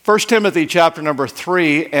1 Timothy chapter number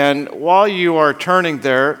 3, and while you are turning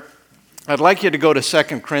there, I'd like you to go to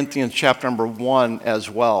 2 Corinthians chapter number 1 as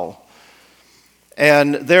well.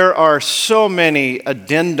 And there are so many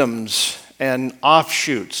addendums and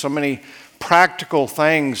offshoots, so many practical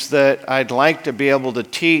things that I'd like to be able to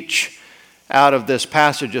teach out of this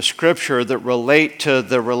passage of Scripture that relate to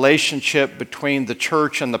the relationship between the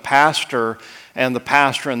church and the pastor and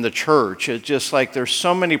the church. It's just like there's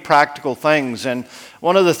so many practical things. And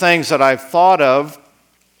one of the things that I've thought of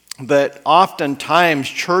that oftentimes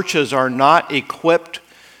churches are not equipped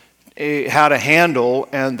how to handle,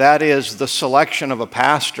 and that is the selection of a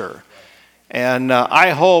pastor. And I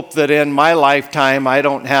hope that in my lifetime I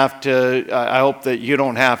hope that you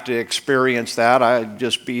don't have to experience that. I'd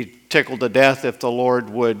just be tickled to death if the Lord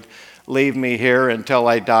would leave me here until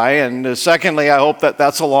I die. And secondly, I hope that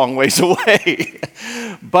that's a long ways away.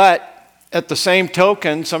 But at the same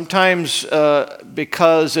token, sometimes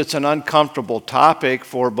because it's an uncomfortable topic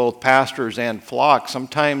for both pastors and flock,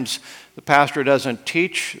 sometimes the pastor doesn't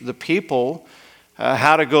teach the people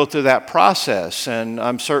how to go through that process. And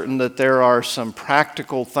I'm certain that there are some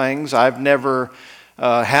practical things. I've never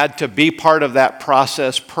had to be part of that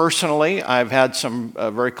process personally. I've had some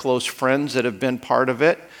very close friends that have been part of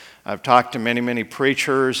it. I've talked to many, many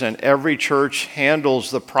preachers, and every church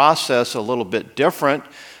handles the process a little bit different.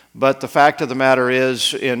 But the fact of the matter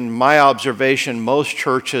is, in my observation, most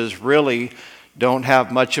churches really don't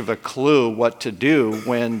have much of a clue what to do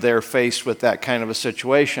when they're faced with that kind of a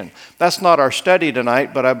situation. That's not our study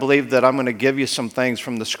tonight, but I believe that I'm going to give you some things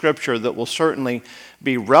from the Scripture that will certainly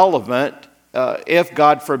be relevant if,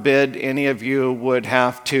 God forbid, any of you would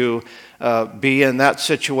have to be in that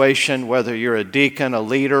situation, whether you're a deacon, a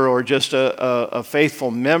leader, or just a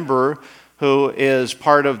faithful member who is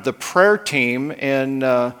part of the prayer team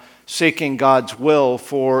in seeking God's will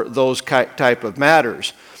for those type of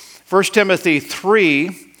matters. 1 Timothy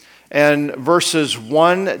 3 and verses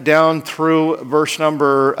 1 down through verse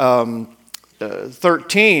number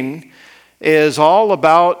 13 is all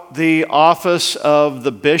about the office of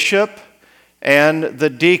the bishop and the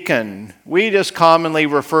deacon. We just commonly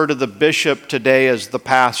refer to the bishop today as the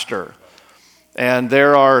pastor. And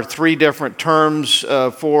there are three different terms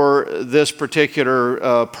for this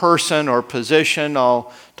particular person or position.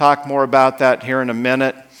 I'll talk more about that here in a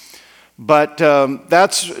minute. But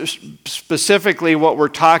that's specifically what we're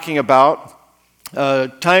talking about.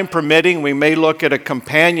 Time permitting, we may look at a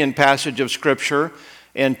companion passage of Scripture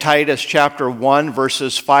in Titus chapter 1,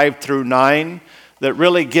 verses 5 through 9, that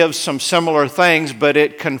really gives some similar things, but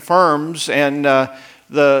it confirms and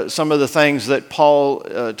some of the things that Paul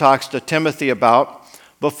talks to Timothy about.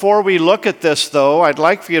 Before we look at this, though, I'd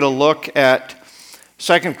like for you to look at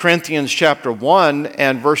 2 Corinthians chapter 1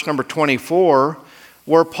 and verse number 24,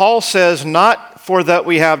 where Paul says, "Not for that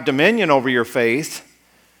we have dominion over your faith,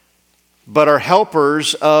 but are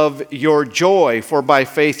helpers of your joy, for by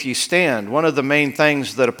faith ye stand." One of the main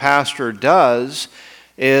things that a pastor does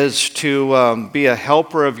is to be a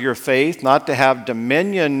helper of your faith, not to have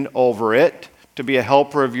dominion over it, to be a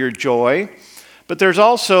helper of your joy. But there's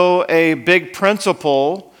also a big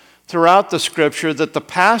principle throughout the Scripture that the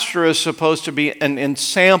pastor is supposed to be an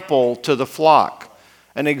ensample to the flock,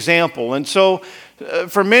 an example. And so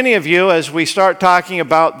for many of you, as we start talking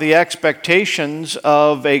about the expectations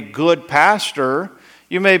of a good pastor,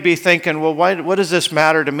 you may be thinking, well, what does this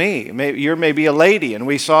matter to me? You're maybe a lady, and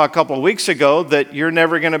we saw a couple of weeks ago that you're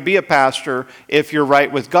never going to be a pastor if you're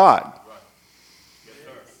right with God.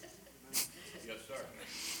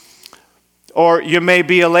 Or you may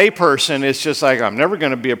be a layperson. It's just like, I'm never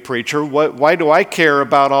going to be a preacher. Why do I care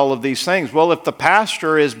about all of these things? Well, if the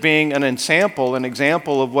pastor is being an example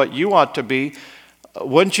of what you ought to be,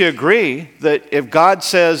 wouldn't you agree that if God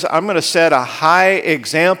says, I'm going to set a high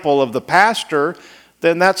example of the pastor,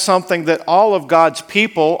 then that's something that all of God's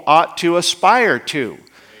people ought to aspire to.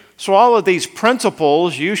 So all of these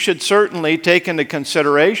principles, you should certainly take into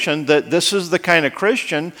consideration that this is the kind of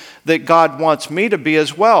Christian that God wants me to be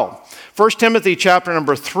as well. 1 Timothy chapter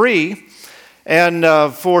number 3, and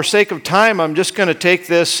for sake of time, I'm just going to take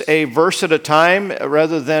this a verse at a time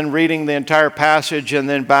rather than reading the entire passage and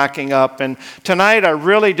then backing up. And tonight, I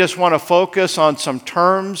really just want to focus on some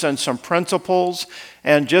terms and some principles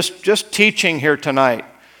and just teaching here tonight.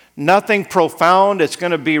 Nothing profound. It's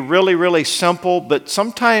going to be really, really simple, but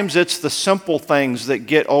sometimes it's the simple things that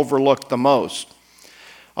get overlooked the most.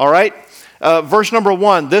 All right? Verse number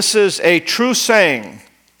 1, this is a true saying.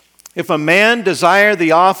 If a man desire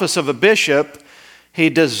the office of a bishop, he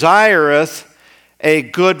desireth a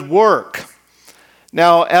good work.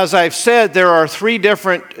 Now, as I've said, there are three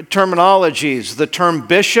different terminologies. The term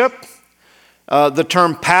bishop, the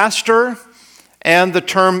term pastor, and the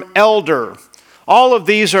term elder. All of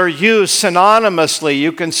these are used synonymously.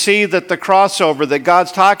 You can see that the crossover, that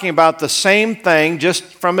God's talking about the same thing, just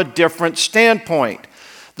from a different standpoint.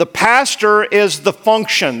 The pastor is the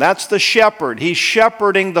function. That's the shepherd. He's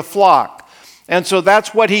shepherding the flock. And so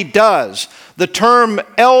that's what he does. The term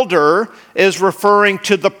elder is referring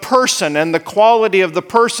to the person and the quality of the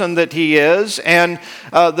person that he is. And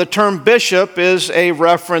the term bishop is a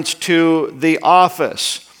reference to the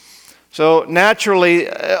office. So naturally,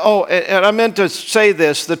 and I meant to say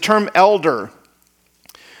this, the term elder,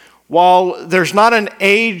 while there's not an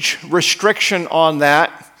age restriction on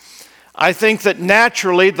that, I think that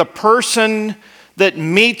naturally the person that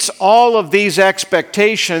meets all of these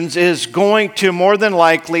expectations is going to more than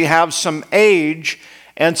likely have some age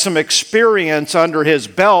and some experience under his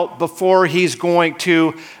belt before he's going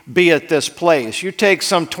to be at this place. You take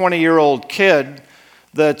some 20-year-old kid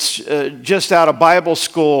that's just out of Bible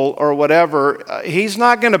school or whatever, he's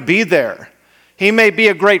not going to be there. He may be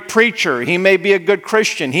a great preacher. He may be a good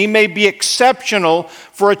Christian. He may be exceptional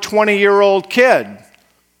for a 20-year-old kid.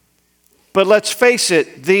 But let's face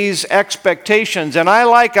it, these expectations, and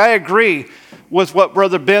I agree with what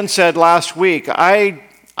Brother Ben said last week.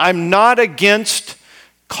 I'm not against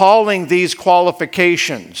calling these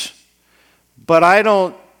qualifications, but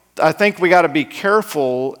I think we got to be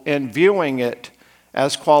careful in viewing it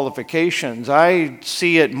as qualifications. I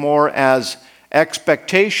see it more as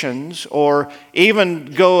expectations, or even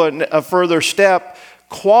go a further step,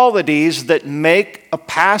 qualities that make a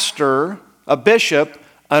pastor, a bishop,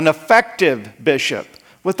 an effective bishop.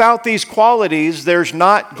 Without these qualities, there's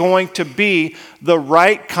not going to be the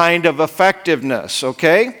right kind of effectiveness,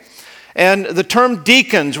 okay? And the term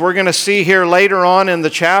deacons, we're going to see here later on in the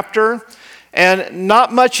chapter. And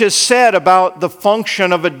not much is said about the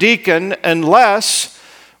function of a deacon unless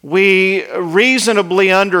we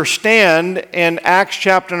reasonably understand in Acts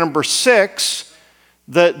chapter number 6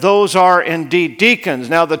 that those are indeed deacons.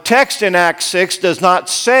 Now, the text in Acts 6 does not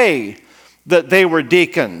say that they were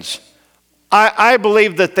deacons. I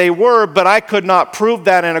believe that they were, but I could not prove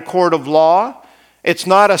that in a court of law. It's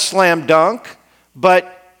not a slam dunk,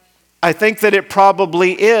 but I think that it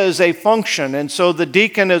probably is a function. And so the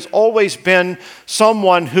deacon has always been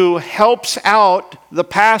someone who helps out the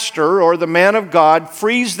pastor or the man of God,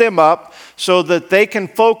 frees them up so that they can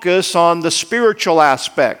focus on the spiritual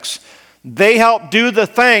aspects. They help do the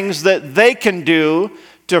things that they can do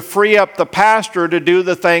to free up the pastor to do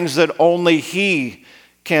the things that only he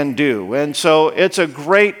can do. And so it's a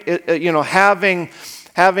great, having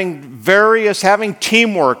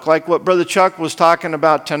teamwork, like what Brother Chuck was talking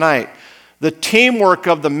about tonight. The teamwork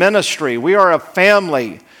of the ministry. We are a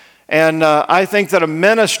family. And I think that a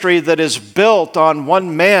ministry that is built on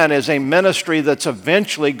one man is a ministry that's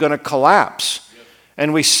eventually going to collapse.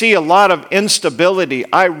 And we see a lot of instability.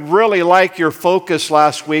 I really like your focus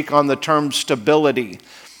last week on the term stability.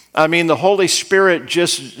 I mean, the Holy Spirit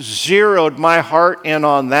just zeroed my heart in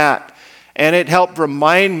on that. And it helped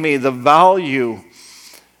remind me the value,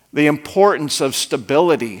 the importance of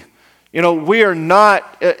stability. You know, we are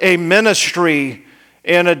not a ministry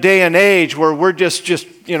in a day and age where we're just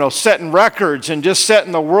setting records and just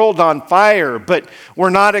setting the world on fire. But we're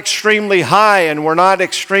not extremely high and we're not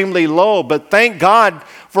extremely low. But thank God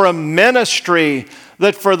for a ministry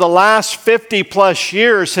that for the last 50 plus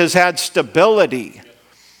years has had stability.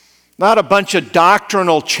 Not a bunch of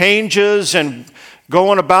doctrinal changes and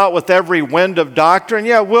going about with every wind of doctrine.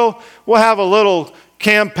 Yeah, we'll have a little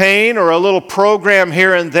campaign or a little program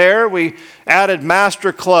here and there. We added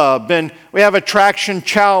Master Club and we have Attraction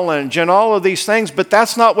Challenge and all of these things, but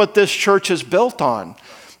that's not what this church is built on.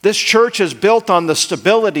 This church is built on the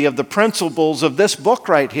stability of the principles of this book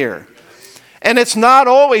right here. And it's not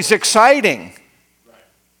always exciting.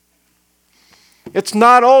 It's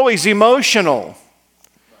not always emotional.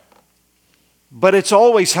 But it's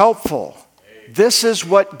always helpful. This is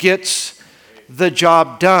what gets the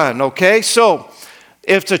job done, okay? So,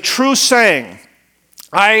 it's a true saying.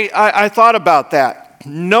 I thought about that.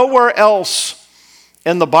 Nowhere else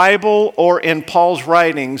in the Bible or in Paul's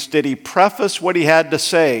writings did he preface what he had to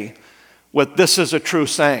say with "this is a true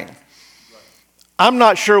saying." I'm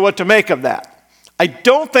not sure what to make of that. I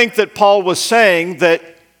don't think that Paul was saying that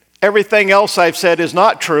everything else I've said is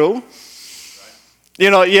not true.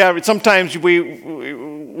 Sometimes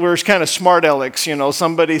we're kind of smart alecks,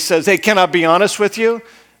 Somebody says, "Hey, can I be honest with you?"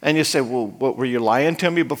 And you say, "Well, what, were you lying to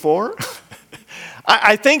me before?"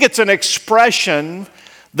 I think it's an expression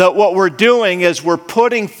that what we're doing is we're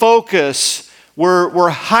putting focus, we're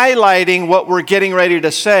highlighting what we're getting ready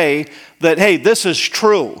to say, that, hey, this is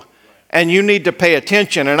true. and you need to pay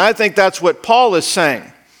attention. And I think that's what Paul is saying.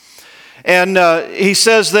 And he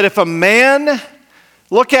says that if a man,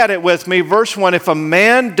 look at it with me, verse 1, if a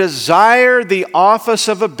man desire the office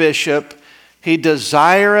of a bishop, he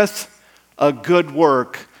desireth a good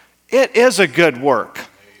work. It is a good work.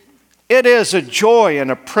 It is a joy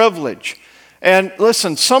and a privilege. And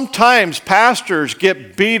listen, sometimes pastors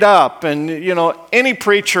get beat up, and any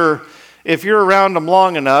preacher, if you're around them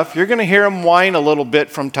long enough, you're going to hear them whine a little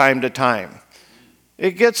bit from time to time.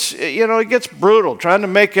 It gets brutal, trying to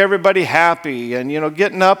make everybody happy and,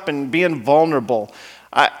 getting up and being vulnerable.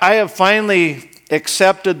 I have finally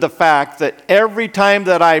accepted the fact that every time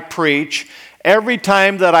that I preach, every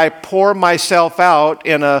time that I pour myself out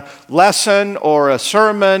in a lesson or a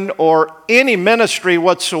sermon or any ministry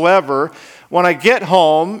whatsoever, when I get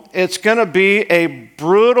home, it's going to be a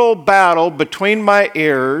brutal battle between my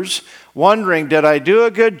ears, wondering, did I do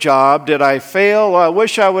a good job? Did I fail? I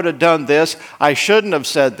wish I would have done this. I shouldn't have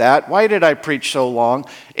said that. Why did I preach so long?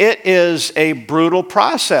 It is a brutal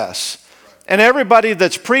process. And everybody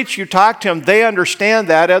that's preached, you talk to them, they understand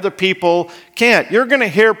that. Other people can't. You're going to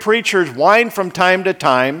hear preachers whine from time to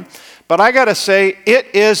time, but I got to say,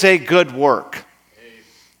 it is a good work.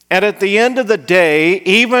 And at the end of the day,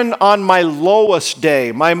 even on my lowest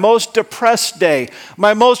day, my most depressed day,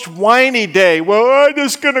 my most whiny day, well, I'm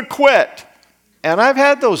just going to quit. And I've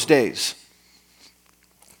had those days.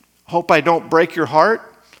 Hope I don't break your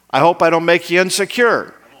heart. I hope I don't make you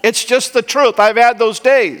insecure. It's just the truth. I've had those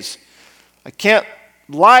days. I can't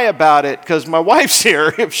lie about it because my wife's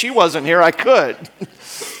here. If she wasn't here, I could.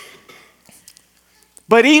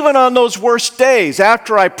 But even on those worst days,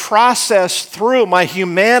 after I process through my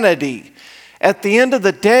humanity, at the end of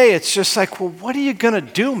the day, it's just like, well, what are you going to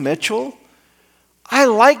do, Mitchell? I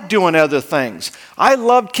like doing other things. I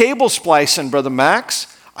love cable splicing, Brother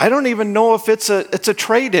Max. I don't even know if it's a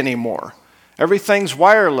trade anymore. Everything's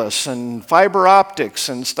wireless and fiber optics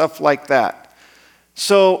and stuff like that.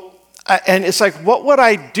 So, and it's like, what would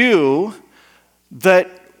I do that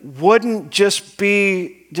wouldn't just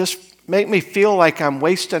make me feel like I'm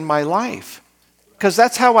wasting my life? Because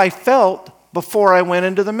that's how I felt before I went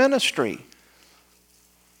into the ministry.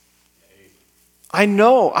 I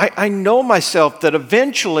know myself that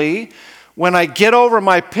eventually, when I get over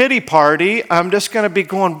my pity party, I'm just going to be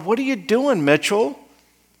going, what are you doing, Mitchell?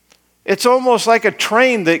 It's almost like a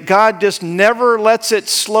train that God just never lets it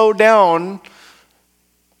slow down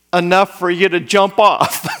enough for you to jump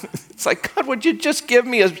off. It's like, God, would you just give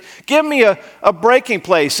me a breaking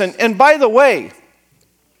place? And by the way,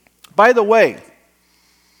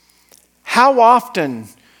 how often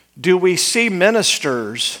do we see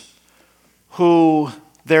ministers who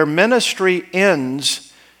their ministry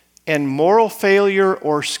ends in moral failure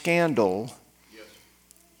or scandal? Yes.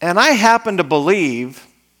 And I happen to believe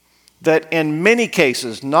that in many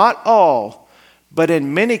cases, not all, but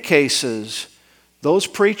in many cases, those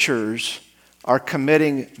preachers are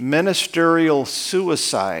committing ministerial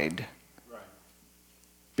suicide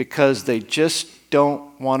because they just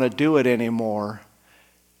don't want to do it anymore,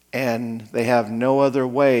 and they have no other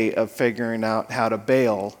way of figuring out how to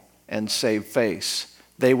bail and save face.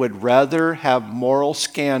 They would rather have moral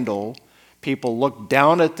scandal, people look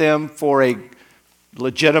down at them for a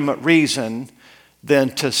legitimate reason, than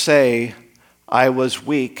to say, I was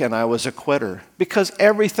weak and I was a quitter. Because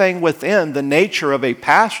everything within the nature of a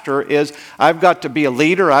pastor is, I've got to be a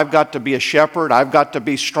leader, I've got to be a shepherd, I've got to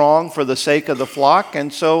be strong for the sake of the flock.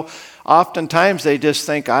 And so oftentimes they just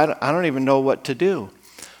think, I don't even know what to do.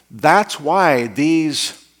 That's why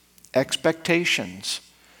these expectations,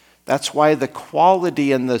 that's why the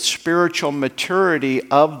quality and the spiritual maturity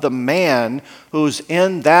of the man who's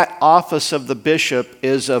in that office of the bishop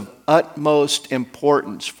is of utmost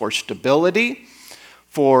importance for stability,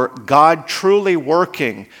 for God truly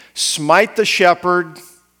working. Smite the shepherd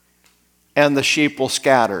and the sheep will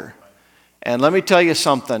scatter. And let me tell you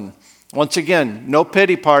something. Once again, no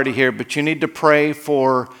pity party here, but you need to pray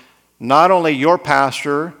for not only your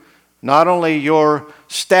pastor, not only your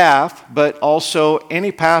staff, but also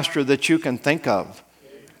any pastor that you can think of.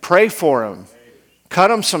 Pray for them. Cut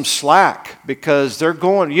them some slack because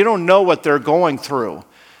you don't know what they're going through.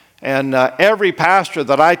 And every pastor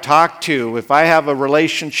that I talk to, if I have a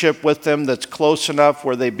relationship with them that's close enough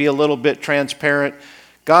where they be a little bit transparent,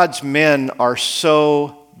 God's men are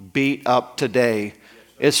so beat up today.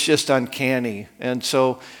 It's just uncanny. And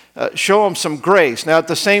so show them some grace. Now, at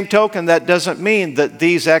the same token, that doesn't mean that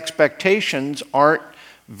these expectations aren't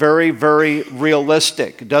very, very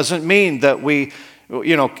realistic. It doesn't mean that we,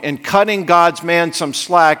 in cutting God's man some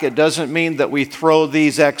slack, it doesn't mean that we throw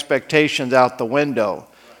these expectations out the window.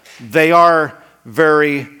 They are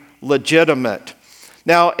very legitimate.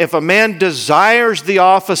 Now, if a man desires the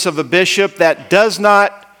office of a bishop, that does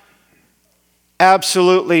not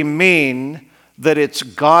absolutely mean that it's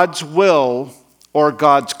God's will or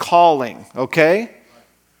God's calling, okay?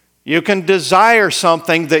 You can desire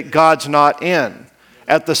something that God's not in.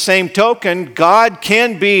 At the same token, God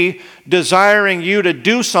can be desiring you to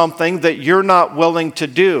do something that you're not willing to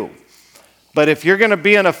do. But if you're going to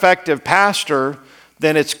be an effective pastor,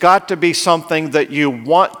 then it's got to be something that you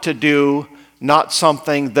want to do, not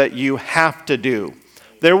something that you have to do.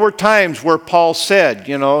 There were times where Paul said,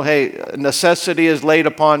 hey, necessity is laid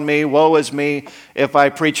upon me, woe is me if I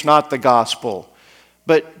preach not the gospel.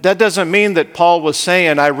 But that doesn't mean that Paul was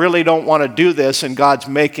saying, I really don't want to do this and God's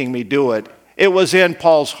making me do it. It was in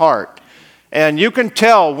Paul's heart. And you can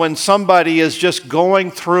tell when somebody is just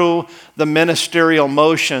going through the ministerial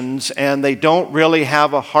motions and they don't really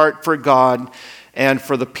have a heart for God and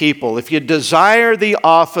for the people. If you desire the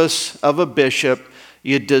office of a bishop,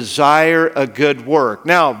 you desire a good work.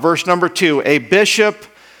 Now, verse number 2, a bishop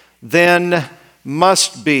then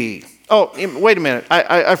must be. Oh, wait a minute.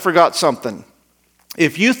 I forgot something.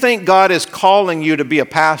 If you think God is calling you to be a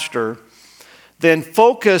pastor, then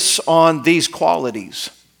focus on these qualities.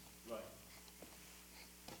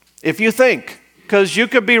 If you think, because you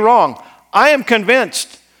could be wrong. I am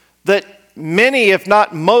convinced that many, if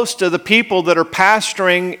not most of the people that are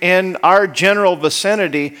pastoring in our general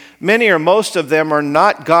vicinity, many or most of them are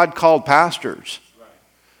not God-called pastors.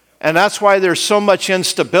 And that's why there's so much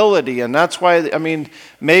instability. And that's why,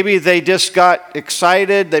 maybe they just got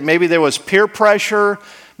excited. That maybe there was peer pressure.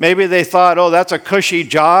 Maybe they thought, oh, that's a cushy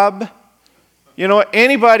job.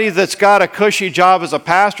 Anybody that's got a cushy job as a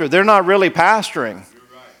pastor, they're not really pastoring.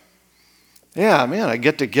 Yeah, man, I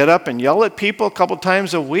get up and yell at people a couple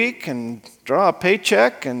times a week and draw a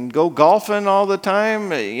paycheck and go golfing all the time.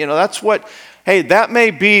 That's what, hey, that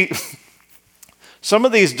may be some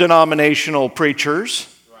of these denominational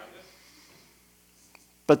preachers,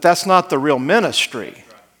 but that's not the real ministry.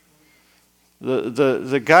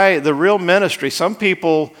 The real ministry, some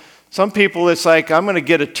people, it's like, I'm going to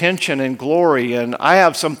get attention and glory, and I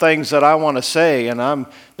have some things that I want to say, and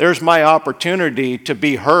there's my opportunity to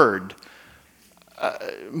be heard.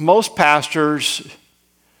 Most pastors,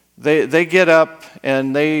 they get up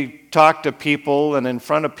and they talk to people and in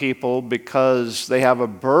front of people because they have a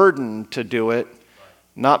burden to do it,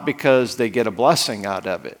 not because they get a blessing out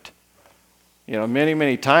of it.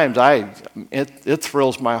 Many times it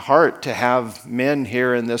thrills my heart to have men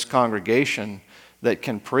here in this congregation that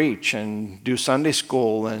can preach and do Sunday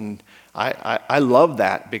school, and I love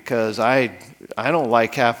that because I don't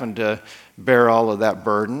like having to bear all of that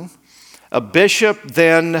burden. A bishop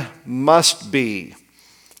then must be.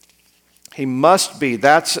 He must be.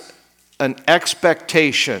 That's an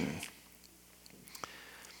expectation.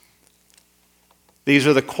 These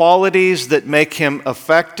are the qualities that make him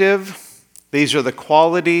effective. These are the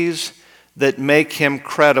qualities that make him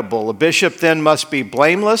credible. A bishop then must be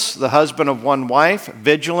blameless, the husband of one wife,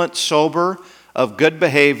 vigilant, sober, of good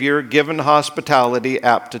behavior, given hospitality,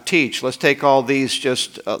 apt to teach. Let's take all these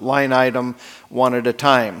just line item one at a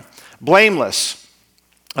time. Blameless.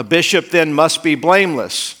 A bishop then must be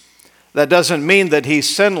blameless. That doesn't mean that he's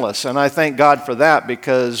sinless, and I thank God for that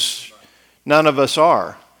because none of us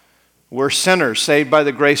are. We're sinners, saved by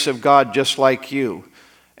the grace of God just like you.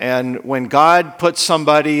 And when God puts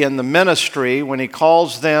somebody in the ministry, when he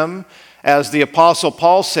calls them, as the Apostle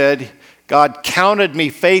Paul said, God counted me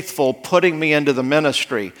faithful, putting me into the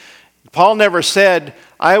ministry. Paul never said,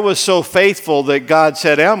 I was so faithful that God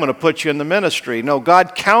said, hey, I'm going to put you in the ministry. No,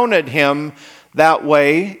 God counted him that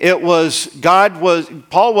way.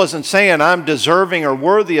 Paul wasn't saying, I'm deserving or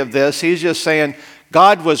worthy of this. He's just saying,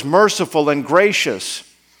 God was merciful and gracious.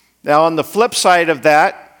 Now, on the flip side of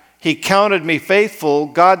that, he counted me faithful.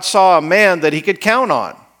 God saw a man that he could count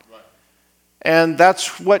on. And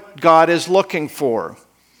that's what God is looking for.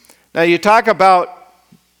 Now, you talk about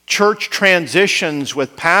church transitions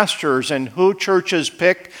with pastors and who churches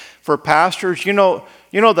pick for pastors. You know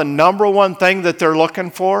the number one thing that they're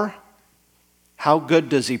looking for? How good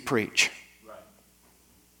does he preach?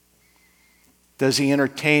 Does he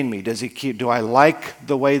entertain me? Do I like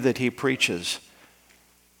the way that he preaches?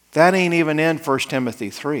 That ain't even in 1 Timothy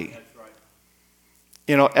 3.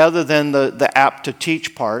 Other than the apt to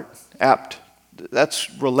teach part,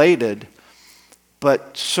 that's related.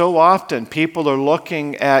 But so often people are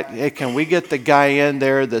looking at, hey, can we get the guy in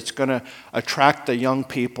there that's going to attract the young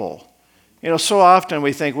people? So often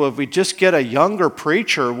we think, well, if we just get a younger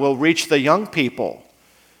preacher, we'll reach the young people.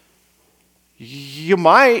 You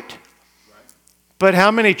might, But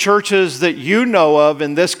how many churches that you know of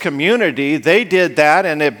in this community, they did that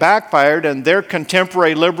and it backfired, and they're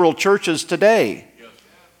contemporary liberal churches today?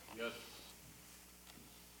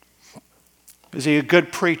 Is he a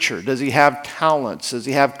good preacher? Does he have talents? Does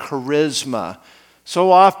he have charisma?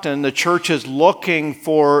 So often the church is looking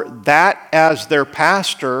for that as their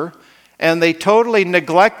pastor, and they totally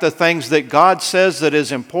neglect the things that God says that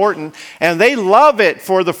is important, and they love it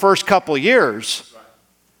for the first couple years.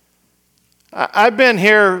 I've been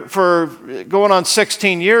here for going on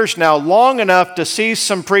 16 years now, long enough to see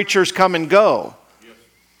some preachers come and go.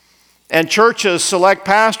 And churches select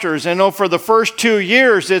pastors. And for the first 2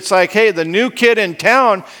 years, it's like, hey, the new kid in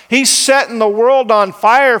town, he's setting the world on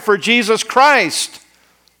fire for Jesus Christ.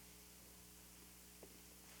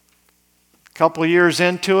 A couple years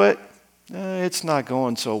into it, it's not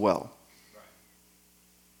going so well.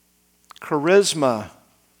 Charisma,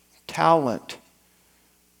 talent,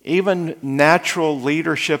 even natural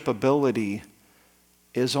leadership ability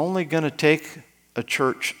is only going to take a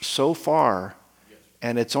church so far,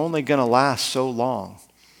 and it's only going to last so long.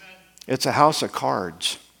 It's a house of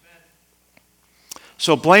cards.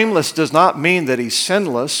 So blameless does not mean that he's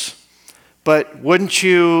sinless, but wouldn't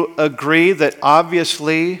you agree that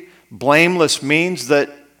obviously blameless means that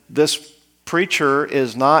this preacher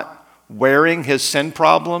is not wearing his sin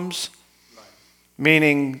problems?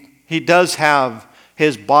 Meaning he does have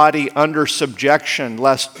his body under subjection,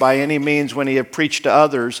 lest by any means when he had preached to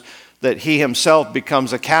others that he himself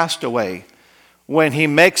becomes a castaway. When he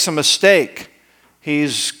makes a mistake, he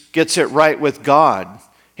gets it right with God.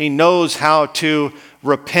 He knows how to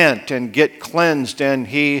repent and get cleansed, and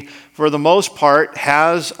he, for the most part,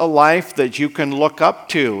 has a life that you can look up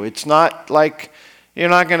to. It's not like you're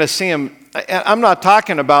not going to see him. I'm not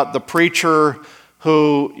talking about the preacher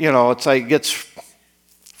who, it's like gets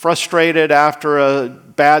frustrated after a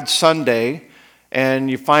bad Sunday, and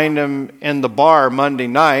you find him in the bar Monday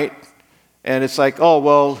night, and it's like, oh,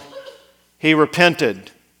 well, he repented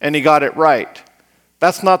and he got it right.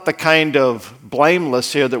 That's not the kind of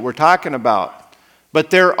blameless here that we're talking about. But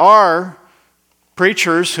there are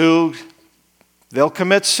preachers who, they'll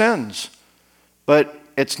commit sins, but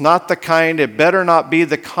it's not the kind, it better not be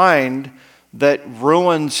the kind that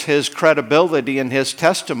ruins his credibility and his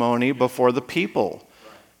testimony before the people.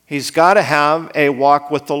 He's got to have a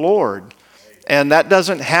walk with the Lord. And that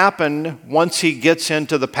doesn't happen once he gets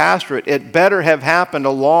into the pastorate. It better have happened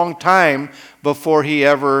a long time before he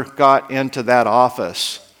ever got into that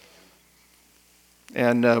office.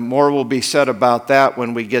 And more will be said about that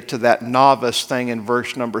when we get to that novice thing in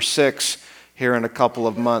verse number 6 here in a couple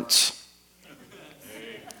of months.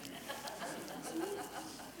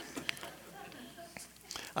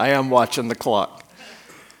 I am watching the clock.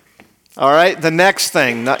 All right, the next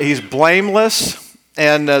thing, he's blameless,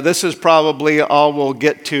 and this is probably all we'll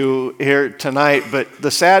get to here tonight, but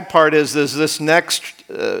the sad part is this next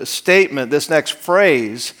statement, this next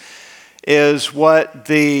phrase is what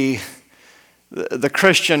the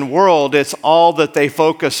Christian world, it's all that they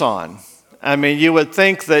focus on. I mean, you would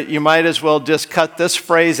think that you might as well just cut this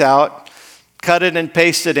phrase out, cut it and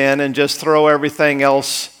paste it in, and just throw everything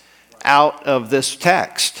else out of this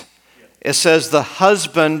text. It says the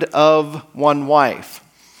husband of one wife.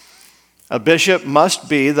 A bishop must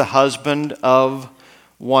be the husband of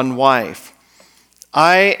one wife.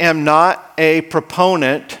 I am not a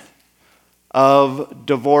proponent of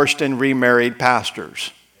divorced and remarried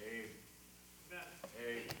pastors.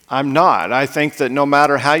 I'm not. I think that no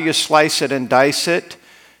matter how you slice it and dice it,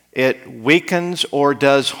 it weakens or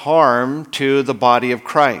does harm to the body of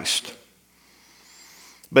Christ.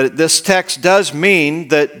 But this text does mean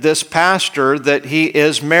that this pastor, that he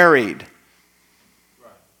is married.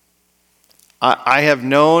 I have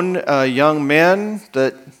known young men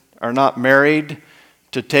that are not married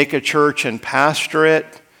to take a church and pastor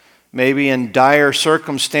it, maybe in dire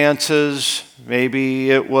circumstances. Maybe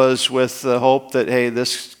it was with the hope that, hey,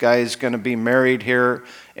 this guy is going to be married here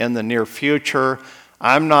in the near future.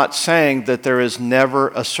 I'm not saying that there is never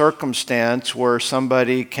a circumstance where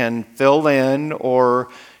somebody can fill in or,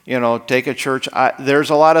 take a church. There's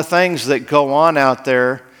a lot of things that go on out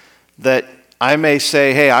there that I may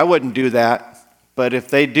say, hey, I wouldn't do that. But if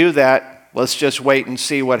they do that, let's just wait and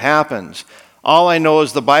see what happens. All I know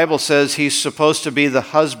is the Bible says he's supposed to be the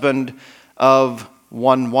husband of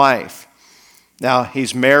one wife. Now,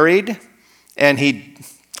 he's married, and he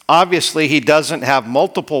doesn't have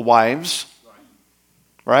multiple wives.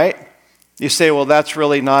 Right? You say, well, that's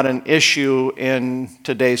really not an issue in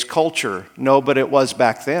today's culture. No, but it was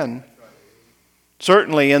back then.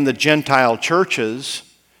 Certainly in the Gentile churches,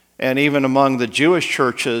 and even among the Jewish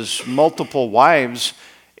churches, multiple wives,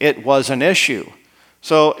 it was an issue.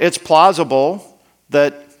 So it's plausible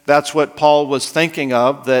that that's what Paul was thinking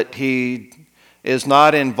of, that he is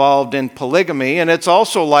not involved in polygamy. And it's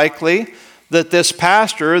also likely that this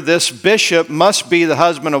pastor, this bishop, must be the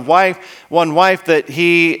husband of one wife, that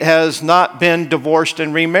he has not been divorced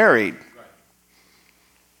and remarried.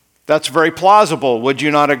 That's very plausible. Would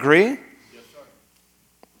you not agree? Yes, sir.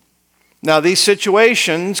 Now, these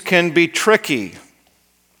situations can be tricky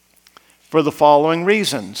for the following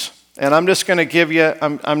reasons. And I'm just going to give you,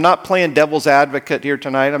 I'm not playing devil's advocate here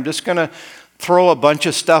tonight. I'm just going to throw a bunch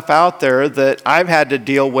of stuff out there that I've had to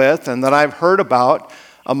deal with and that I've heard about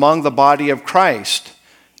among the body of Christ.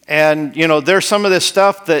 And, there's some of this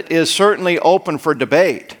stuff that is certainly open for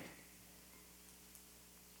debate.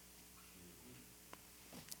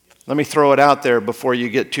 Let me throw it out there before you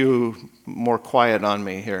get too more quiet on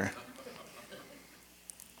me here.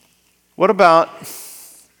 What about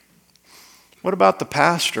the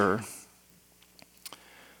pastor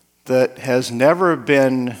that has never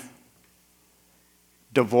been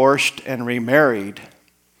divorced and remarried,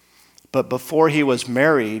 but before he was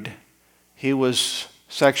married, he was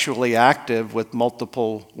sexually active with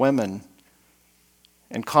multiple women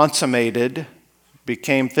and consummated,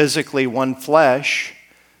 became physically one flesh,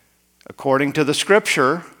 according to the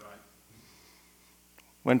Scripture.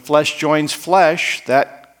 When flesh joins flesh,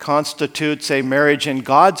 that constitutes a marriage in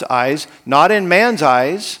God's eyes, not in man's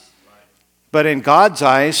eyes, but in God's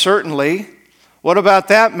eyes, certainly. What about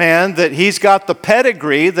that man that he's got the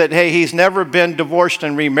pedigree that, hey, he's never been divorced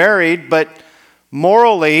and remarried, but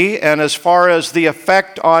morally and as far as the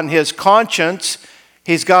effect on his conscience,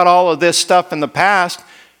 he's got all of this stuff in the past.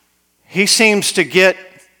 He seems to get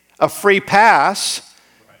a free pass,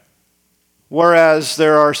 whereas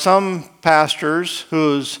there are some pastors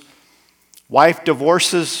whose wife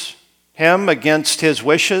divorces him against his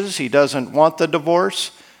wishes. He doesn't want the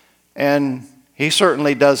divorce, and he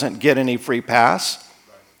certainly doesn't get any free pass.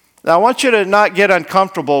 Now, I want you to not get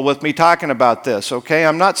uncomfortable with me talking about this, okay?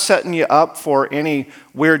 I'm not setting you up for any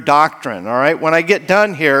weird doctrine, all right? When I get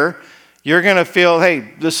done here, you're going to feel, hey,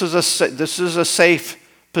 this is a safe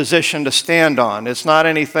position to stand on. It's not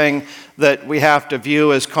anything that we have to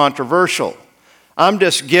view as controversial. I'm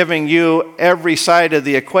just giving you every side of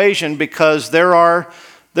the equation because there are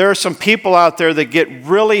some people out there that get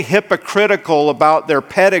really hypocritical about their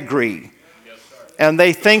pedigree. And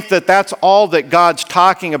they think that that's all that God's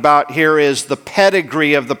talking about here is the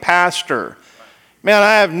pedigree of the pastor. Man,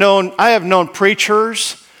 I have known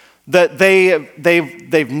preachers that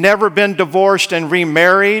they've never been divorced and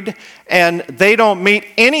remarried, and they don't meet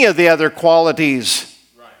any of the other qualities.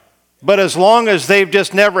 But as long as they've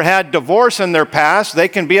just never had divorce in their past, they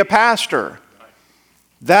can be a pastor.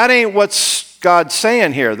 That ain't what God's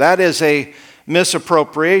saying here. That is a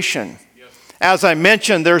misappropriation. As I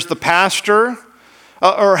mentioned, there's the pastor.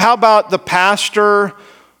 Or how about the pastor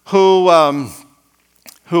who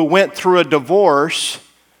went through a divorce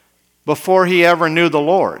before he ever knew the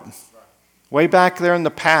Lord? Way back there in the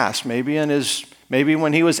past, maybe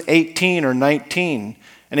when he was 18 or 19,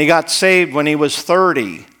 and he got saved when he was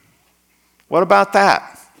 30. What about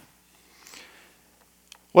that?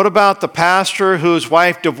 What about the pastor whose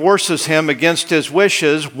wife divorces him against his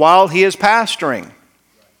wishes while he is pastoring?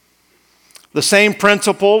 The same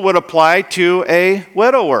principle would apply to a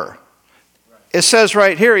widower. It says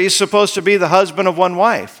right here, he's supposed to be the husband of one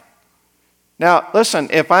wife. Now, listen,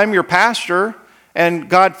 if I'm your pastor and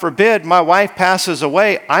God forbid my wife passes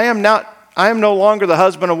away, I am no longer the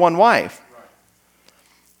husband of one wife.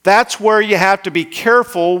 That's where you have to be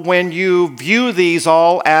careful when you view these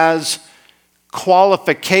all as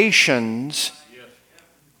qualifications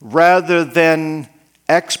rather than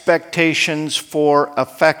expectations for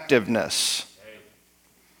effectiveness.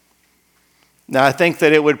 Now, I think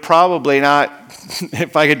that it would probably not,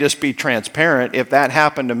 if I could just be transparent, if that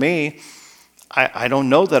happened to me, I don't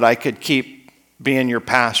know that I could keep being your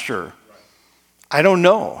pastor. I don't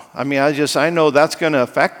know. I mean, I know that's going to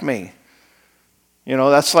affect me.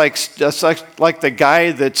 That's like the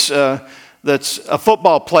guy that's a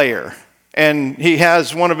football player and he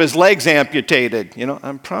has one of his legs amputated.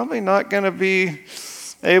 I'm probably not going to be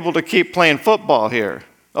able to keep playing football here.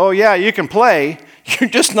 Oh yeah, you can play. You're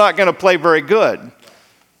just not going to play very good.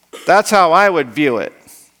 That's how I would view it.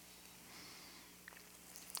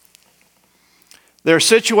 There are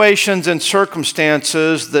situations and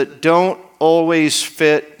circumstances that don't always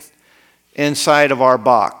fit inside of our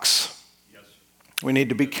box. We need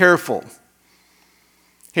to be careful.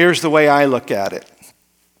 Here's the way I look at it.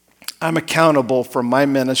 I'm accountable for my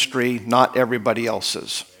ministry, not everybody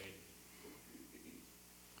else's.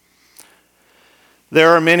 There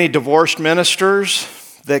are many divorced ministers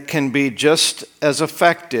that can be just as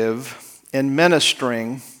effective in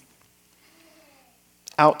ministering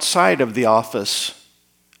outside of the office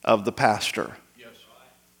of the pastor.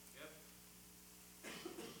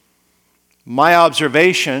 My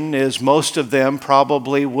observation is most of them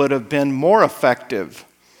probably would have been more effective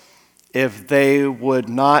if they would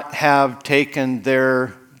not have taken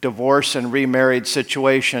their divorce and remarried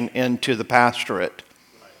situation into the pastorate.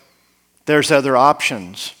 There's other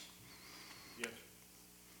options.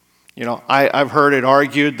 You know, I've heard it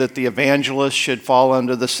argued that the evangelist should fall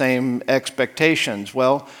under the same expectations.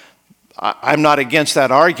 Well, I'm not against that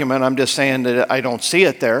argument. I'm just saying that I don't see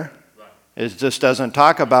it there. It just doesn't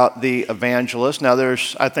talk about the evangelist. Now,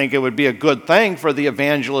 I think it would be a good thing for the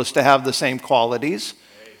evangelist to have the same qualities.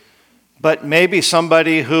 But maybe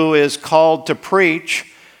somebody who is called to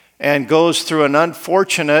preach and goes through an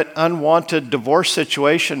unfortunate, unwanted divorce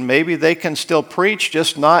situation, maybe they can still preach,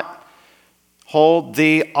 just not hold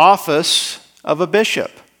the office of a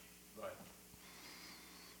bishop.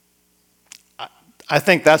 I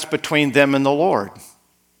think that's between them and the Lord.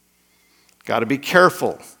 Got to be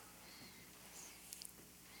careful.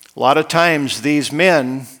 A lot of times these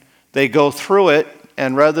men, they go through it,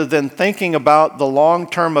 and rather than thinking about the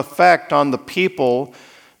long-term effect on the people,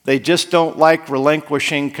 they just don't like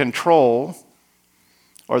relinquishing control,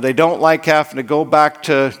 or they don't like having to go back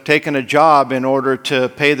to taking a job in order to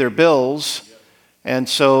pay their bills. And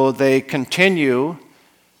so they continue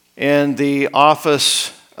in the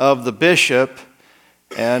office of the bishop,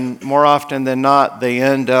 and more often than not, they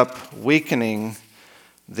end up weakening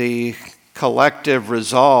the collective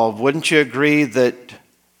resolve. Wouldn't you agree that,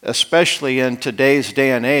 especially in today's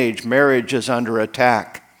day and age, marriage is under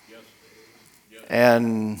attack?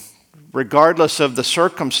 And regardless of the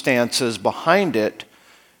circumstances behind it,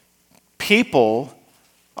 people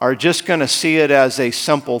are just going to see it as a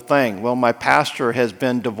simple thing. Well, my pastor has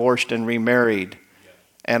been divorced and remarried.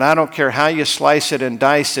 And I don't care how you slice it and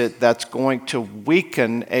dice it, that's going to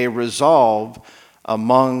weaken a resolve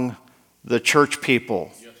among the church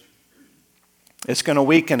people. It's going to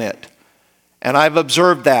weaken it. And I've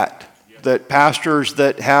observed that pastors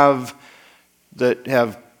that have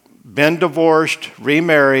been divorced,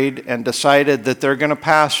 remarried, and decided that they're going to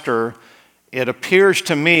pastor, it appears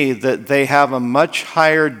to me that they have a much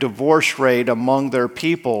higher divorce rate among their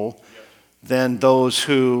people than those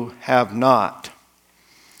who have not.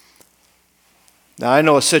 Now, I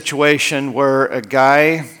know a situation where a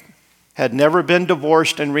guy had never been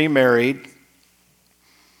divorced and remarried,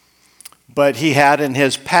 but he had in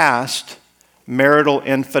his past marital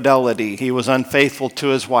infidelity. He was unfaithful to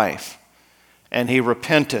his wife, and he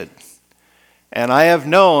repented. And I have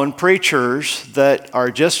known preachers that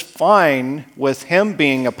are just fine with him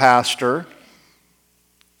being a pastor,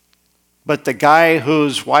 but the guy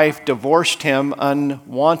whose wife divorced him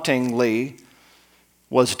unwantingly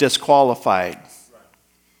was disqualified.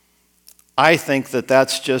 I think that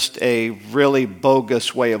that's just a really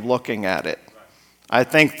bogus way of looking at it. I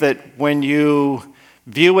think that when you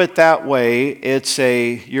view it that way,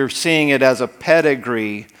 you're seeing it as a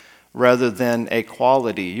pedigree rather than a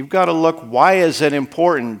quality. You've got to look, why is it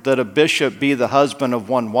important that a bishop be the husband of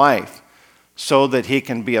one wife? So that he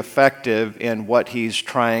can be effective in what he's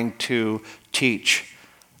trying to teach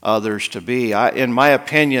others to be. In my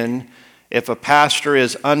opinion, if a pastor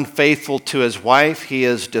is unfaithful to his wife, he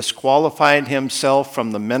has disqualified himself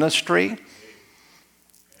from the ministry.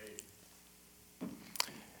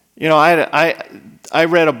 You know, I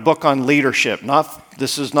read a book on leadership.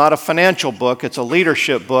 This is not a financial book. It's a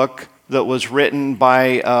leadership book that was written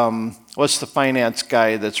by, what's the finance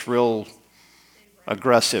guy that's real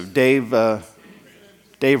aggressive? Dave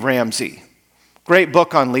Ramsey. Great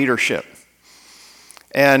book on leadership.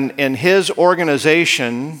 And in his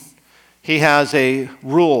organization, he has a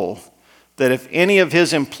rule that if any of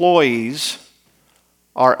his employees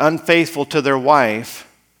are unfaithful to their wife,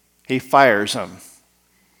 he fires them.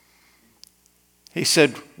 He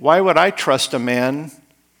said, why would I trust a man?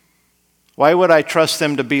 Why would I trust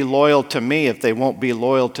them to be loyal to me if they won't be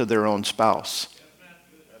loyal to their own spouse?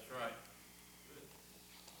 That's right.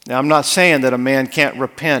 Now, I'm not saying that a man can't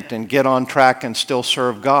repent and get on track and still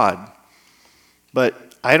serve God.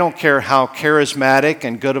 But I don't care how charismatic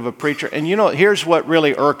and good of a preacher. And you know, here's what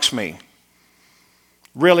really irks me.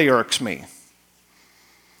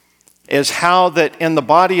 Is how that in the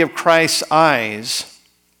body of Christ's eyes,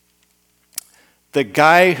 the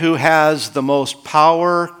guy who has the most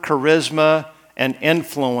power, charisma, and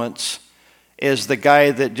influence is the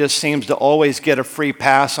guy that just seems to always get a free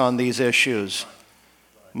pass on these issues.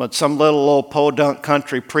 But some little old podunk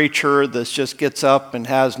country preacher that just gets up and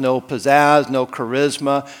has no pizzazz, no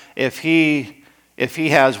charisma, if he if he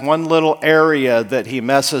has one little area that he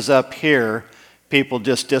messes up here, people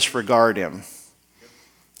just disregard him.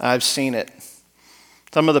 I've seen it.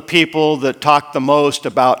 Some of the people that talk the most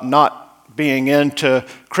about not being into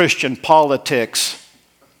Christian politics,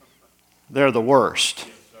 they're the worst.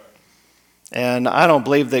 And I don't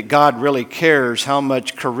believe that God really cares how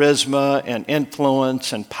much charisma and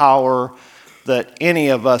influence and power that any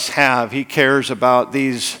of us have. He cares about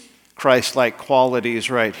these Christ-like qualities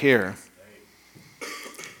right here.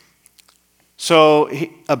 So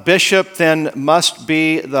a bishop then must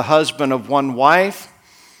be the husband of one wife.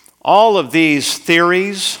 All of these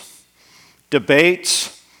theories,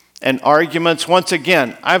 debates, and arguments, once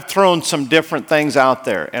again, I've thrown some different things out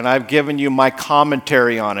there, and I've given you my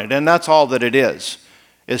commentary on it, and that's all that it is.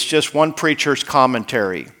 It's just one preacher's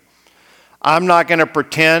commentary. I'm not going to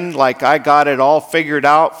pretend like I got it all figured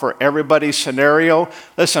out for everybody's scenario.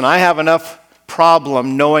 Listen, I have enough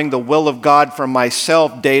problem knowing the will of God for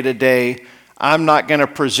myself day to day. I'm not going to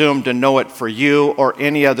presume to know it for you or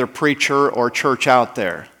any other preacher or church out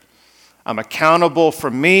there. I'm accountable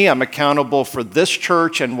for me. I'm accountable for this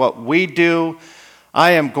church and what we do.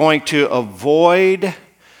 I am going to avoid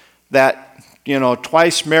that,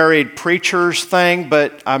 twice married preachers thing,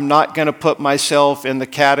 but I'm not going to put myself in the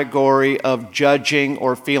category of judging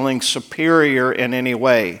or feeling superior in any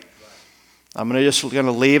way. I'm just going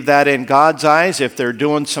to leave that in God's eyes. If they're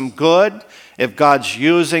doing some good, if God's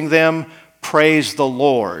using them, praise the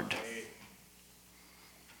Lord.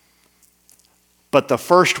 But the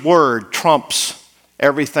first word trumps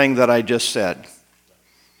everything that I just said.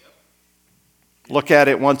 Look at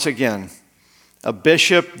it once again. A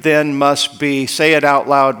bishop then must be, say it out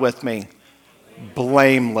loud with me,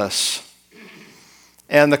 blameless.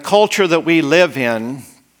 And the culture that we live in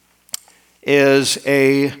is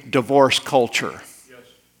a divorce culture.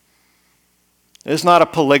 It's not a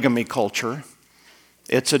polygamy culture.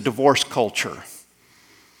 It's a divorce culture.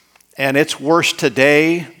 And it's worse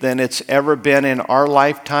today than it's ever been in our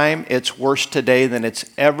lifetime. It's worse today than it's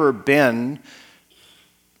ever been,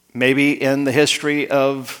 maybe in the history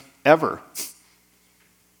of ever.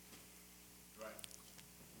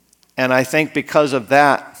 And I think because of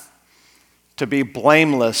that, to be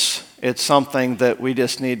blameless, it's something that we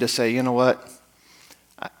just need to say, you know what?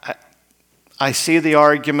 I see the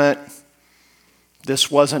argument. This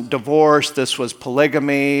wasn't divorce, this was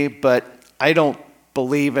polygamy, but I don't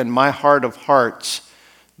believe in my heart of hearts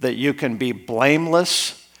that you can be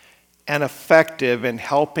blameless and effective in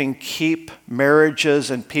helping keep marriages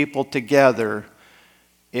and people together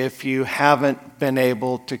if you haven't been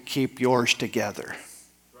able to keep yours together.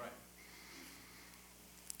 Right.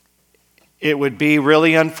 It would be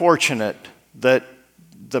really unfortunate that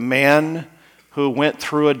the man who went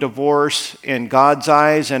through a divorce, in God's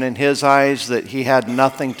eyes and in his eyes, that he had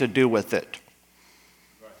nothing to do with it.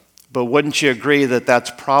 But wouldn't you agree that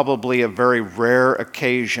that's probably a very rare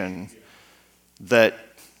occasion that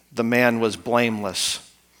the man was blameless?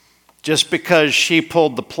 Just because she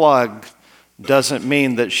pulled the plug doesn't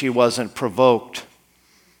mean that she wasn't provoked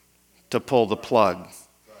to pull the plug.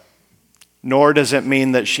 Nor does it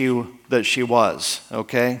mean that she was,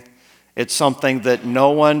 okay? It's something that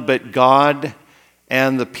no one but God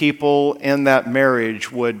and the people in that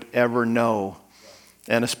marriage would ever know,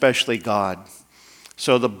 and especially God.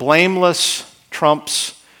 So the blameless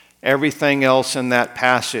trumps everything else in that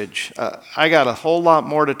passage. I got a whole lot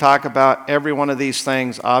more to talk about. Every one of these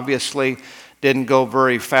things obviously didn't go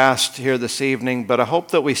very fast here this evening, but I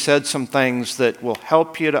hope that we said some things that will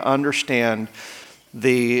help you to understand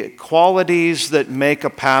the qualities that make a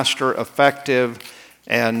pastor effective.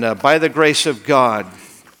 And by the grace of God,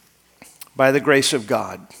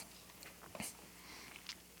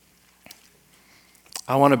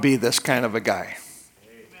 I want to be this kind of a guy.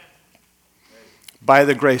 By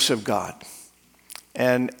the grace of God.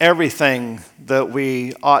 And everything that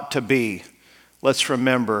we ought to be, let's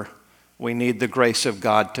remember, we need the grace of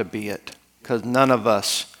God to be it. Because none of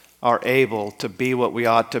us are able to be what we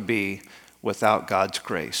ought to be without God's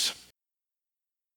grace.